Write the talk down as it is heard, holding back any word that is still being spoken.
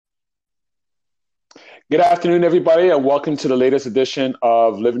Good afternoon, everybody, and welcome to the latest edition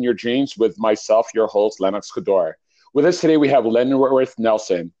of Living Your Dreams with myself, your host, Lennox Kador. With us today, we have Lenworth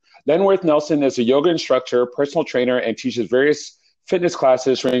Nelson. Lenworth Nelson is a yoga instructor, personal trainer, and teaches various fitness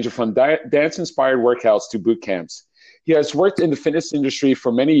classes ranging from dance-inspired workouts to boot camps. He has worked in the fitness industry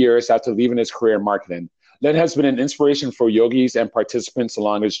for many years after leaving his career in marketing. Len has been an inspiration for yogis and participants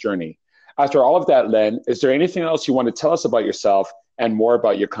along his journey. After all of that, Len, is there anything else you want to tell us about yourself and more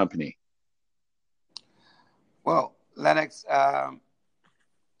about your company? Well, Lennox,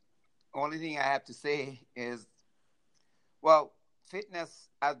 only thing I have to say is, fitness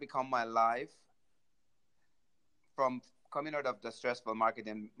has become my life from coming out of the stressful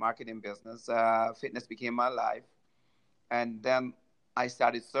marketing business. Fitness became my life, and then I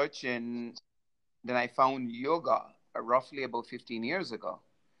started searching. Then I found yoga roughly about 15 years ago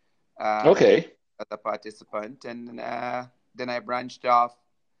Okay. as a participant, and then I branched off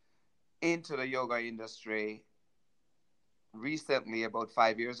into the yoga industry recently, about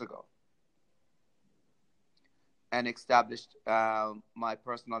 5 years ago, and established my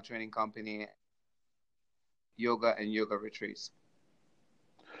personal training company, yoga and yoga retreats.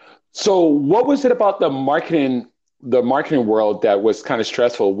 So what was it about the marketing world that was kind of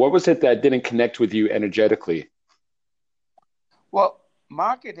stressful? What was it that didn't connect with you energetically? Well,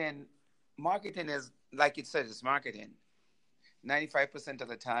 marketing is like it said, it's marketing. 95% of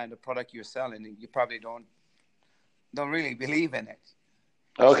the time, the product you're selling, you probably don't really believe in it.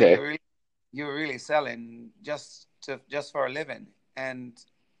 So Okay. you're really selling just for a living. And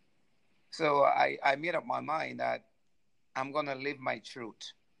so I made up my mind that I'm gonna live my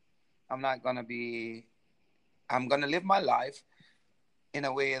truth. I'm not gonna be I'm gonna live my life in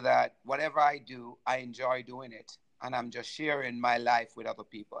a way that whatever I do, I enjoy doing it. And I'm just sharing my life with other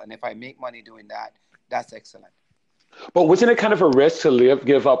people. And if I make money doing that, that's excellent. But wasn't it kind of a risk to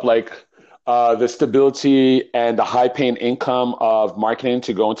give up like the stability and the high paying income of marketing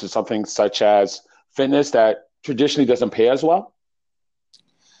to go into something such as fitness that traditionally doesn't pay as well?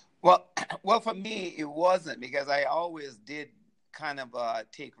 Well, well, for me, it wasn't because I always did kind of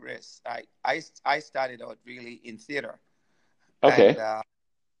take risks. I started out really in theater, and Okay. uh,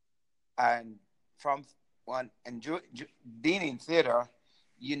 and from one and being in theater,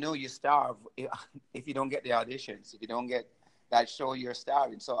 you starve if you don't get the auditions. If you don't get that show, you're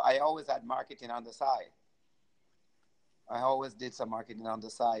starving. So I always had marketing on the side. I always did some marketing on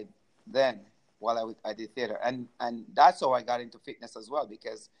the side then while I did theater. And that's how I got into fitness as well,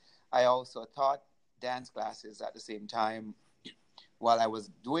 because I also taught dance classes at the same time while I was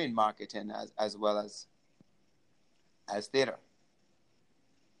doing marketing as well as theater.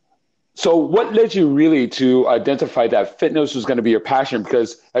 So what led you really to identify that fitness was going to be your passion?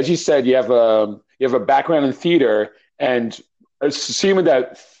 Because as you said, you have a background in theater, and assuming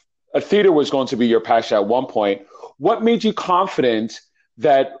that a theater was going to be your passion at one point, what made you confident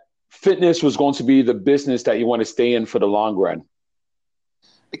that fitness was going to be the business that you want to stay in for the long run?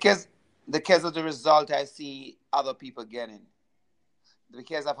 Because because of the result I see other people getting.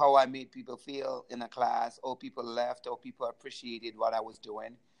 Because of how I made people feel in a class, or people left, or people appreciated what I was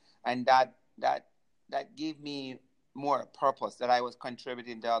doing, and that gave me more purpose that I was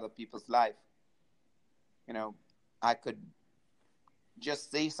contributing to other people's life. You know, I could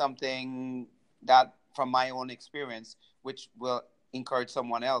just say something that from my own experience, which will encourage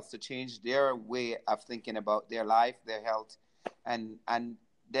someone else to change their way of thinking about their life, their health, and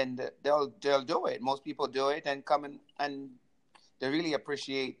then they'll do it. Most people do it and come and they really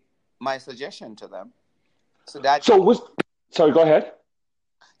appreciate my suggestion to them. So that So was Sorry, go ahead.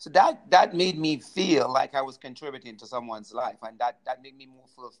 that made me feel like I was contributing to someone's life, and that made me more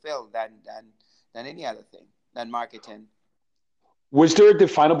fulfilled than any other thing than marketing. Was there a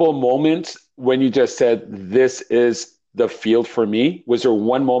definable moment when you just said, this is the field for me? Was there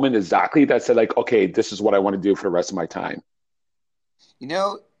one moment exactly that said, like, okay, this is what I want to do for the rest of my time? You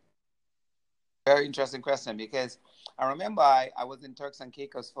know, very interesting question because I remember I was in Turks and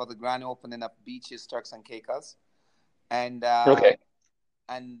Caicos for the grand opening of Beaches Turks and Caicos, and Okay.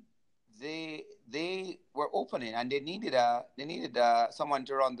 and they were opening and they needed someone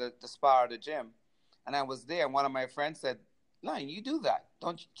to run the spa or the gym, and I was there. And one of my friends said, "Lion, you do that?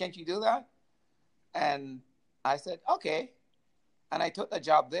 Can't you do that?" And I said, "Okay." And I took the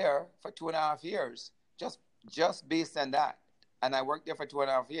job there for 2.5 years, just based on that. And I worked there for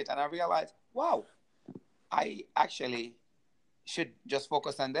 2.5 years, and I realized, wow, I actually should just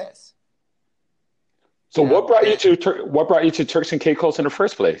focus on this. So You know, what brought you to Turks and Caicos in the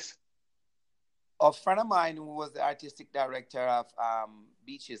first place? a friend of mine who was the artistic director of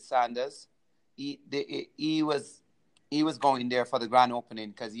Beaches Sanders, he was he was going there for the grand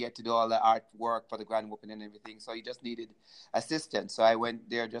opening because he had to do all the artwork for the grand opening and everything. So he just needed assistance. So I went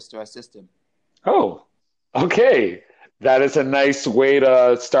there just to assist him. Oh, okay. That is a nice way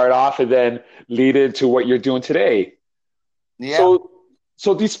to start off and then lead into what you're doing today. Yeah. So,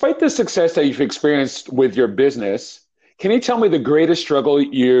 so despite the success that you've experienced with your business, can you tell me the greatest struggle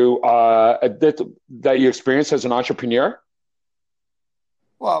that you experienced as an entrepreneur?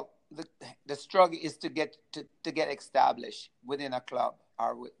 Well, the struggle is to get established within a club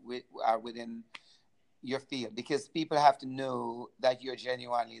or within your field because people have to know that you're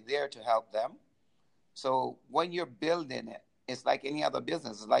genuinely there to help them. So when you're building it, it's like any other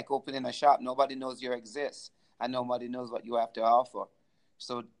business. It's like opening a shop. Nobody knows you exist and nobody knows what you have to offer.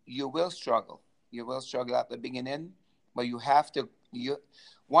 So you will struggle. You will struggle at the beginning, but you have to you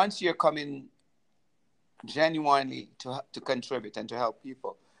once you're coming genuinely to contribute and to help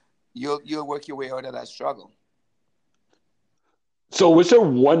people, you'll work your way out of that struggle. So, was there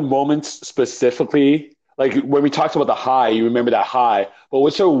one moment specifically, like when we talked about the high, you remember that high, but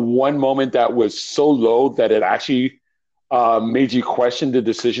was there one moment that was so low that it actually made you question the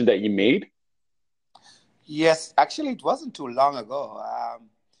decision that you made? Yes, actually, it wasn't too long ago.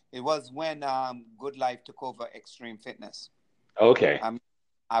 It was when Good Life took over Extreme Fitness. Okay. Um,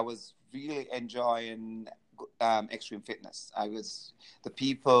 I was really enjoying Extreme Fitness. I was the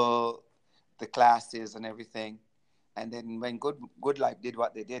people, the classes, and everything. And then when Good Life did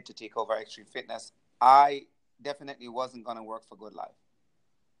what they did to take over Extreme Fitness, I definitely wasn't gonna work for Good Life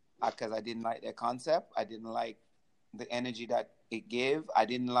because I didn't like their concept. I didn't like the energy that it gave. I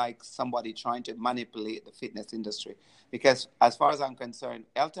didn't like somebody trying to manipulate the fitness industry because, as far as I'm concerned,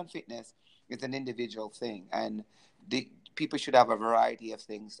 health and fitness is an individual thing, and the people should have a variety of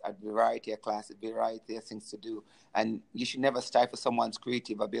things, a variety of classes, a variety of things to do, and you should never stifle someone's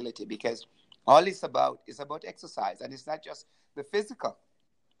creative ability because all it's about is about exercise, and it's not just the physical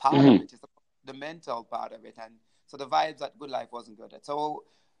part of Hmm. it; it's the mental part of it, and so the vibes at Good Life wasn't good. So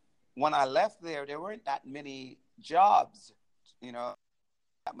when I left there, there weren't that many jobs, you know,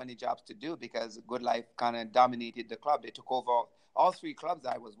 that many jobs to do because Good Life kind of dominated the club. They took over all three clubs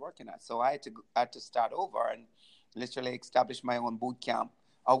I was working at, so I had to start over and literally establish my own boot camp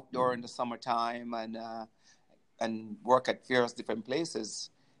outdoor in the summertime and work at various different places.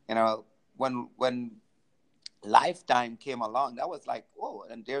 You know, when Lifetime came along, that was like, whoa,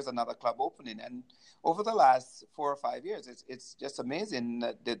 and there's another club opening. And over the last 4 or 5 years, it's just amazing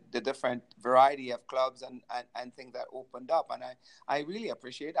the different variety of clubs and things that opened up. And I really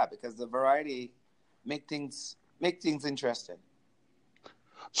appreciate that because the variety make things interesting.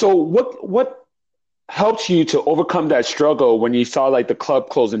 So, what helped you to overcome that struggle when you saw like the club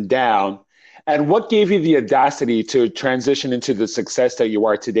closing down, and what gave you the audacity to transition into the success that you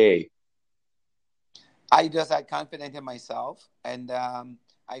are today? I just had confidence in myself, and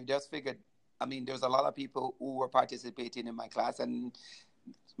I just figured. I mean, there's a lot of people who were participating in my class, and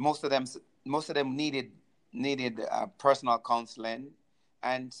most of them most of them needed personal counseling.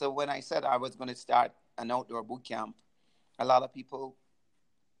 And so when I said I was going to start an outdoor boot camp, a lot of people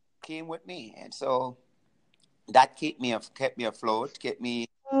came with me, and so that kept me afloat, kept me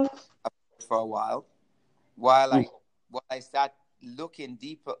afloat for a while Mm. I while I start looking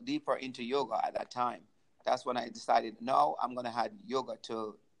deeper into yoga at that time. That's when I decided, no, I'm gonna add yoga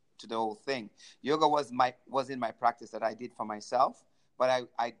to the whole thing. Yoga was in my practice that I did for myself, but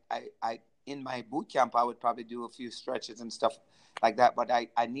I in my boot camp I would probably do a few stretches and stuff like that. But I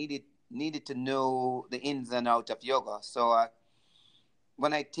needed to know the ins and outs of yoga. So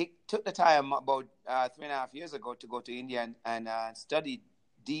when I took the time about 3.5 years ago to go to India and study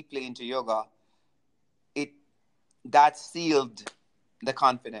deeply into yoga, it that sealed the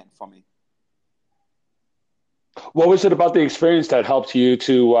confidence for me. What was it about the experience that helped you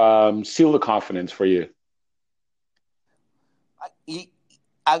to seal the confidence for you? I-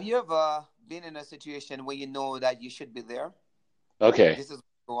 Have you ever been in a situation where you know that you should be there? Okay. This is what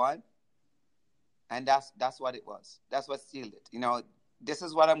you want, and that's what it was. That's what sealed it. You know, this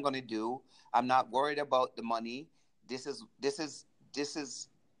is what I'm going to do. I'm not worried about the money. This is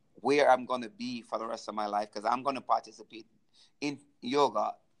where I'm going to be for the rest of my life because I'm going to participate in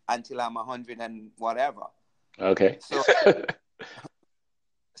yoga until I'm 100 and whatever. Okay.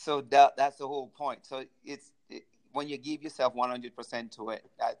 So that's the whole point. So when you give yourself 100% to it,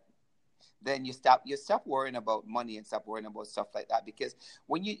 then you stop worrying about money and stop worrying about stuff like that. Because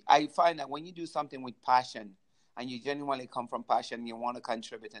I find that when you do something with passion and you genuinely come from passion, you want to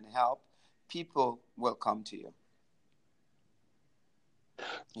contribute and help, people will come to you,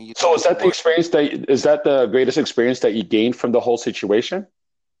 and you don't So have to worry. is that the greatest experience that you gained from the whole situation?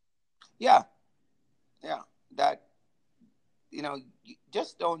 Yeah, yeah. That. you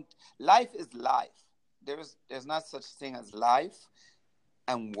just don't. Life is life. There's not such thing as life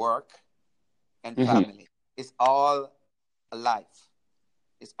and work and Hmm. family. It's all life.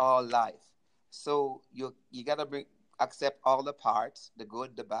 It's all life. So you gotta accept all the parts, the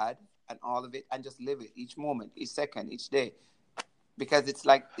good, the bad, and all of it, and just live it each moment, each second, each day, because it's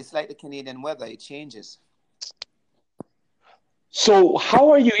like the Canadian weather. It changes. So, how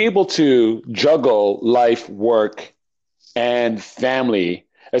are you able to juggle life, work, and family,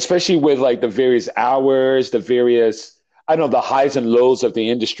 especially with like the various hours, the various, I don't know, the highs and lows of the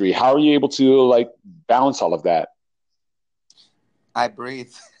industry? How are you able to like balance all of that? I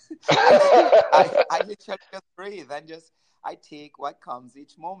breathe. I literally just breathe and just I take what comes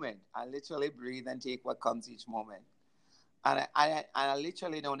each moment. I literally breathe and take what comes each moment. And I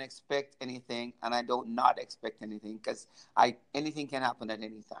literally don't expect anything, and I don't not expect anything because I anything can happen at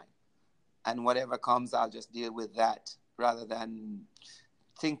any time, and whatever comes, I'll just deal with that rather than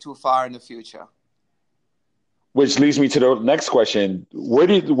think too far in the future. Which leads me to the next question. Where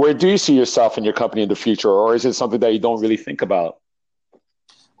do you see yourself in your company in the future, or is it something that you don't really think about?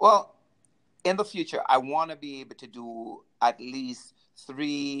 Well, in the future, I want to be able to do at least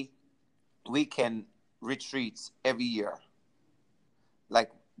 3 weekend retreats every year, like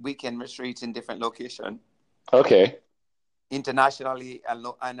weekend retreats in different locations Okay. internationally,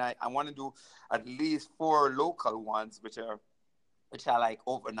 and I want to do at least 4 local ones, which are like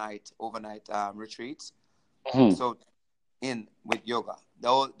overnight retreats. Mhm. So in with yoga,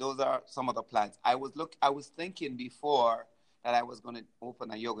 those are some of the plans. I was thinking before that I was going to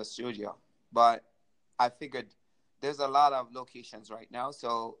open a yoga studio, but I figured there's a lot of locations right now,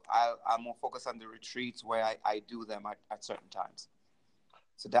 so I'm more focused on the retreats where I do them at certain times.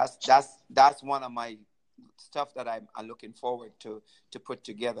 So that's one of my stuff that I'm looking forward to put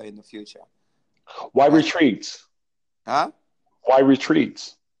together in the future. Why And retreats? huh? Why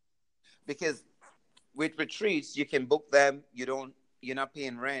retreats? Because with retreats, you can book them. You're not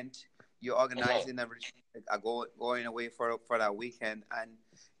paying rent. You're Mhm. organizing a retreat, going away for that weekend, and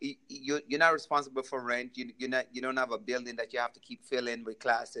you're not responsible for rent. You don't have a building that you have to keep filling with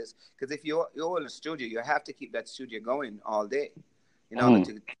classes. Because if you're in a studio, you have to keep that studio going all day in order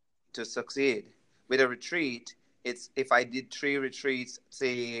Mhm. to succeed. With a retreat, it's if I did 3 retreats,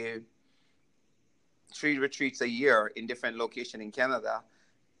 say 3 retreats a year in different locations in Canada,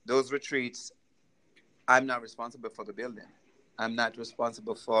 those retreats I'm not responsible for the building. I'm not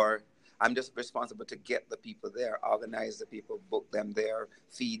responsible for. I'm just responsible to get the people there, organize the people, book them there,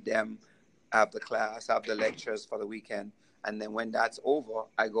 feed them, have the class, have the lectures for the weekend, and then when that's over,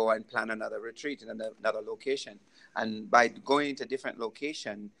 I go and plan another retreat in another location. And by going into different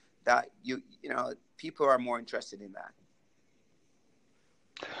location, that people are more interested in that.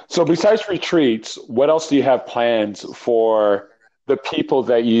 So besides retreats, what else do you have plans for the people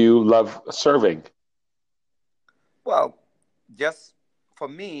that you love serving? Well, just for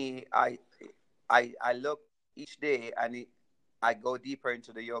me, I look each day and I go deeper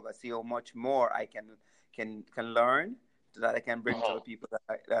into the yoga, see how much more I can learn so that I can bring to the people that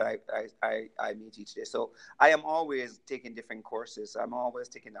I meet each day. So I am always taking different courses. I'm always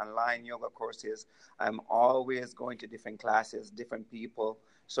taking online yoga courses. I'm always going to different classes, different people.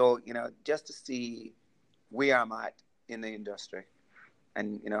 So just to see where I'm at in the industry,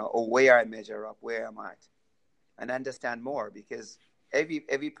 and or where I measure up, where I'm at, and understand more, because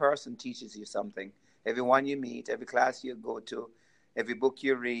every person teaches you something. Everyone you meet, every class you go to, every book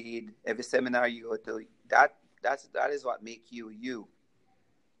you read, every seminar you go to, that is what make you you.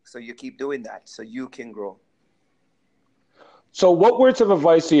 So you keep doing that so you can grow. So what words of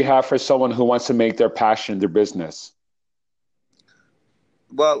advice do you have for someone who wants to make their passion their business?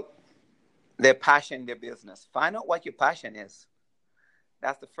 Well, their passion, their business. Find out what your passion is.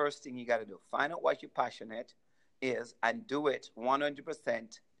 That's the first thing you got to do. Find out what your passionate is and do it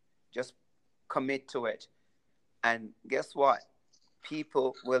 100%. Just commit to it. And guess what?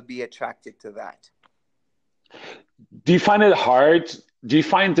 People will be attracted to that. Do you find it hard? Do you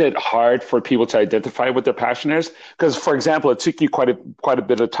find it hard for people to identify what their passion is? Because, for example, it took you quite a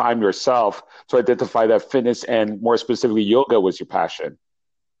bit of time yourself to identify that fitness and more specifically yoga was your passion.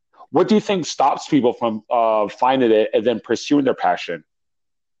 What do you think stops people from finding it and then pursuing their passion?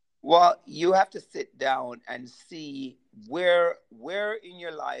 Well, you have to sit down and see where in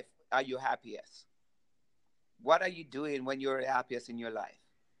your life are you happiest? What are you doing when you're happiest in your life?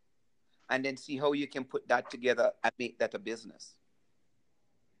 And then see how you can put that together and make that a business.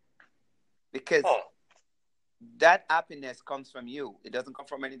 Because that happiness comes from you. It doesn't come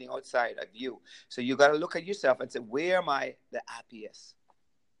from anything outside of you. So you got to look at yourself and say, where am I the happiest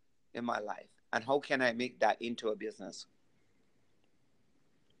in my life? And how can I make that into a business?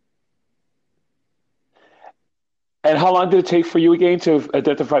 And how long did it take for you again to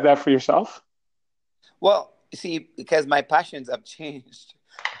identify that for yourself? Well, you see, because my passions have changed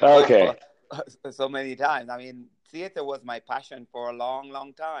over Okay. so many times. I mean, theater was my passion for a long,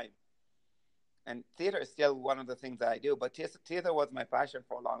 long time. And theater is still one of the things that I do, but theater was my passion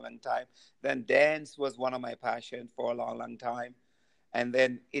for a long, long time. Then dance was one of my passion for a long, long time. And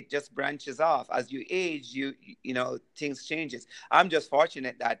then it just branches off as you age. Things changes. I'm just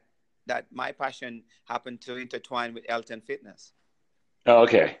fortunate that my passion happened to intertwine with health and fitness.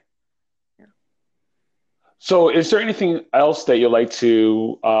 Okay. Yeah. So is there anything else that you like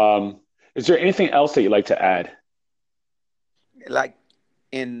to is there anything else that you like to add? Like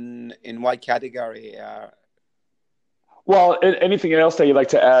in what category? Well, anything else that you'd like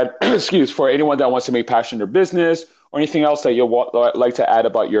to add, excuse, for anyone that wants to make passion their business, or anything else that like to add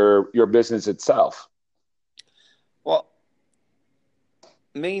about your business itself? Well,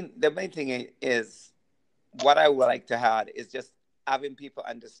 the main thing is what I would like to add is just having people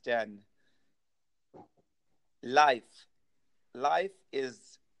understand life. Life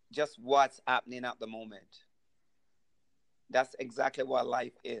is just what's happening at the moment. That's exactly what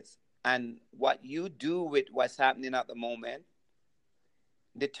life is. And what you do with what's happening at the moment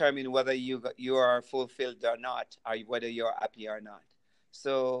determine whether you are fulfilled or not, or whether you're happy or not.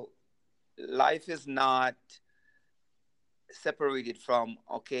 So life is not separated from,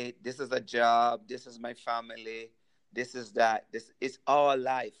 okay, this is a job, this is my family, this is that. This is all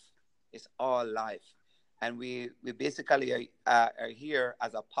life. It's all life. And we basically are here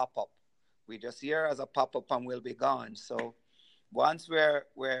as a pop-up. We're just here as a pop-up and we'll be gone. So once we're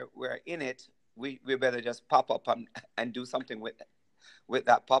in it, we better just pop up and do something with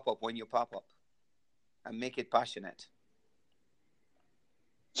that pop-up when you pop up and make it passionate.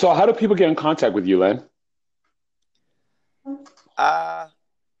 So how do people get in contact with you, Len? Uh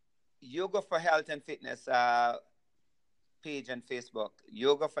Yoga for Health and Fitness page on Facebook.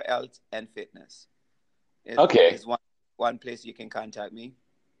 Yoga for Health and Fitness Okay. is one place you can contact me.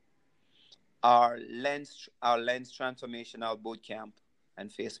 Our Lens Transformational Bootcamp and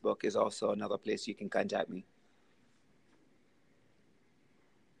Facebook is also another place you can contact me.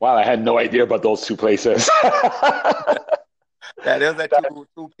 Wow, I had no idea about those two places. Yeah, those are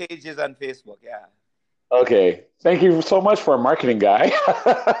two pages on Facebook. Yeah. Okay. Thank you so much for a marketing guy.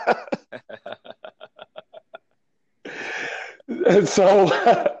 So,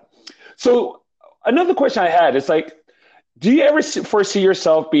 so another question I had is like, do you ever foresee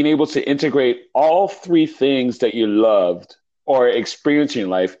yourself being able to integrate all three things that you loved or experienced in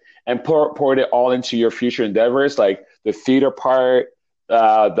life and pour it all into your future endeavors, like the theater part,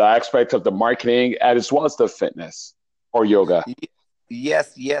 the aspect of the marketing, as well as the fitness or yoga?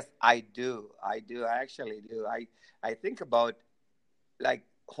 Yes, yes, I do. I actually do. I think about like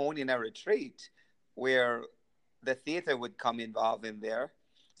honing a retreat where the theater would come involved in there.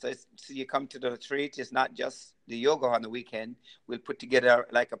 So you come to the retreat, it's not just the yoga on the weekend. We'll put together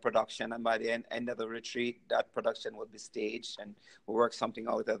like a production, and by the end of the retreat, that production will be staged, and we'll work something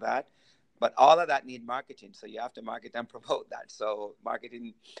out of that. But all of that need marketing, so you have to market and promote that. So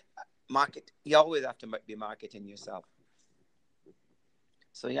you always have to be marketing yourself.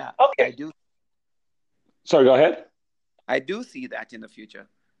 So yeah, Okay. Sorry, go ahead. I do see that in the future.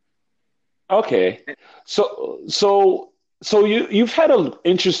 Okay. So you've had an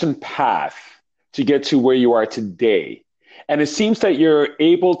interesting path to get to where you are today. And it seems that you're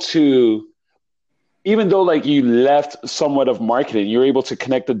able to, even though like you left somewhat of marketing, you're able to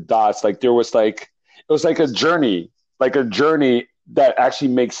connect the dots. Like there was like it was like a journey that actually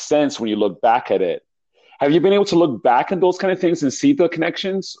makes sense when you look back at it. Have you been able to look back at those kind of things and see the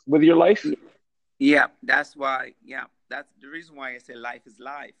connections with your life? Yeah, that's why. Yeah, that's the reason why I say life is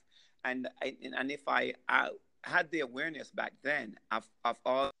life, and if I had the awareness back then of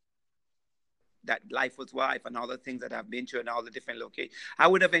all that life was life and all the things that I've been through and all the different locations, I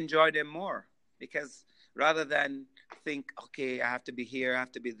would have enjoyed them more because rather than think, okay, I have to be here, I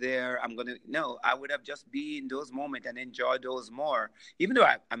have to be there, I'm gonna no, I would have just be in those moments and enjoy those more. Even though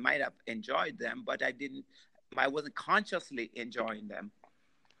I might have enjoyed them, but I wasn't consciously enjoying them.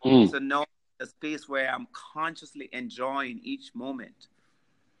 Mm. So now a space where I'm consciously enjoying each moment,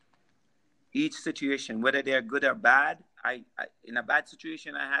 each situation, whether they're good or bad. In a bad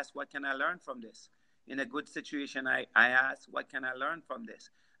situation, I ask, what can I learn from this? In a good situation, I ask, what can I learn from this?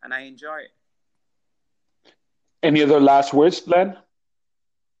 And I enjoy it. Any other last words, Len?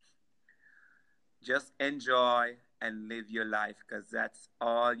 Just enjoy and live your life because that's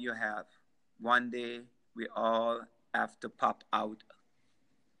all you have. One day, we all have to pop out.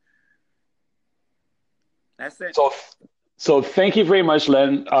 That's it. So, so thank you very much,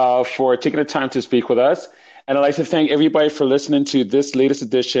 Len, for taking the time to speak with us. And I'd like to thank everybody for listening to this latest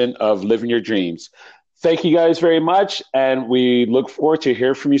edition of Living Your Dreams. Thank you guys very much, and we look forward to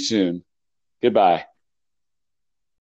hearing from you soon. Goodbye.